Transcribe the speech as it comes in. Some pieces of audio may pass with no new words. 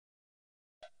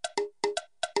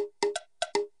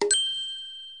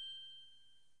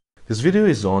This video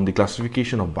is on the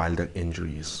classification of bile duct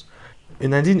injuries.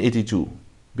 In 1982,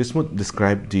 Bismuth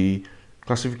described the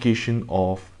classification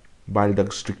of bile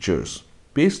duct strictures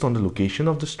based on the location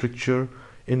of the stricture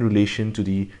in relation to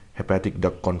the hepatic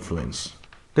duct confluence.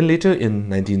 Then later in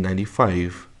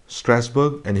 1995,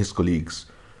 Strassberg and his colleagues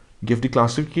gave the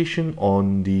classification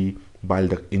on the bile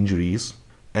duct injuries,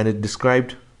 and it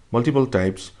described multiple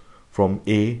types from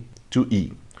A to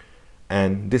E.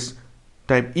 And this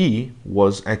type E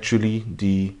was actually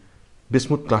the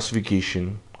Bismuth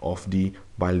classification of the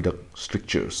bile duct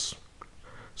strictures.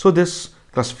 So this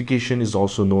classification is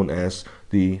also known as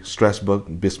the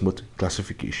Strassberg-Bismuth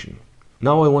classification.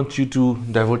 Now I want you to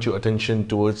divert your attention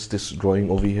towards this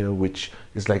drawing over here, which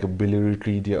is like a biliary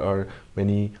tree. There are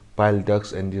many bile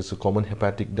ducts and there's a common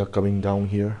hepatic duct coming down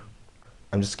here.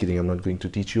 I'm just kidding, I'm not going to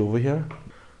teach you over here.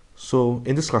 So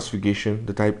in this classification,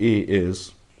 the type A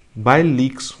is bile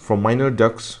leaks from minor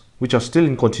ducts which are still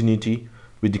in continuity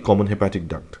with the common hepatic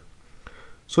duct.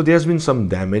 So there has been some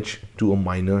damage to a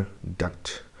minor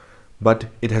duct, but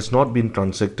it has not been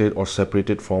transected or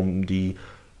separated from the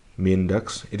main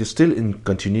ducts. It is still in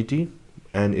continuity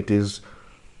and it is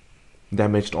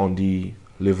damaged on the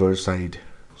liver side.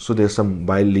 So there's some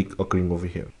bile leak occurring over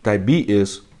here. Type B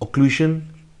is occlusion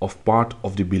of part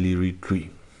of the biliary tree.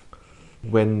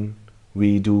 When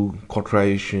we do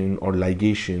cauterization or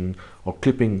ligation or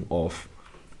clipping of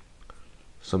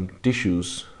some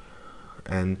tissues,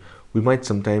 and we might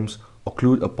sometimes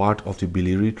occlude a part of the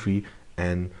biliary tree,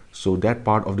 and so that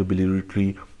part of the biliary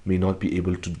tree may not be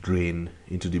able to drain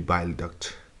into the bile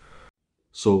duct.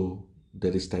 So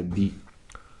that is type B.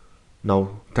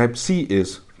 Now type C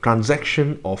is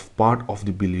transection of part of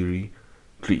the biliary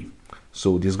tree.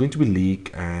 So there's going to be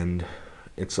leak and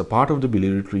it's a part of the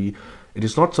biliary tree. It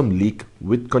is not some leak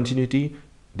with continuity.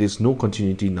 There's no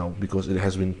continuity now because it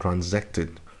has been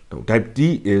transected. Now type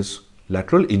D is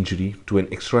lateral injury to an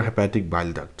extrahepatic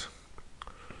bile duct.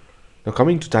 Now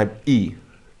coming to type E,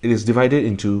 it is divided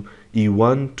into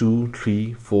E1, 2,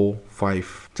 3, 4,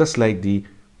 5, just like the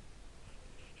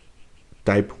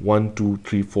type 1, 2,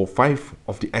 3, 4, 5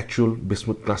 of the actual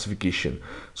Bismuth classification.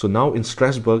 So now in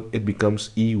Strassberg, it becomes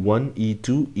E1,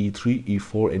 E2, E3,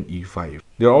 E4, and E5.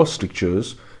 They are all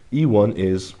strictures. E1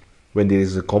 is when there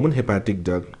is a common hepatic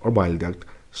duct or bile duct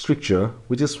stricture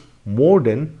which is more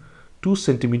than 2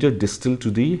 cm distal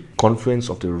to the confluence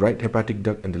of the right hepatic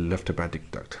duct and the left hepatic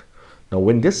duct. Now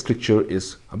when this stricture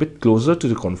is a bit closer to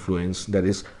the confluence, that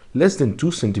is less than 2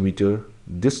 cm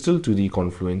distal to the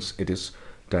confluence, it is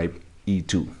type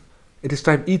E2. It is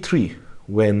type E3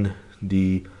 when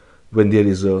there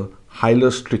is a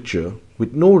hilar stricture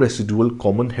with no residual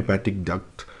common hepatic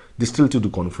duct distal to the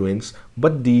confluence,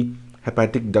 but the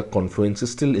hepatic duct confluence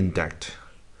is still intact.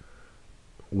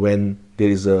 When there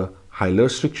is a hilar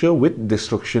stricture with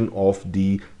destruction of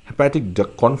the hepatic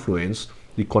duct confluence,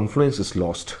 the confluence is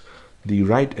lost. The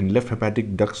right and left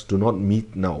hepatic ducts do not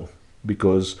meet now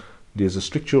because there's a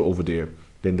stricture over there.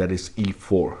 Then that is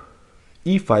E4.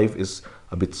 E5 is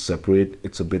a bit separate,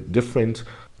 it's a bit different,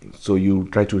 so you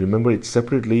try to remember it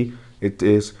separately. It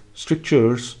is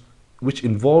strictures which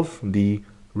involve the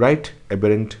right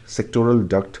aberrant sectoral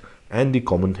duct and the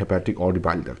common hepatic or the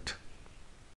bile duct.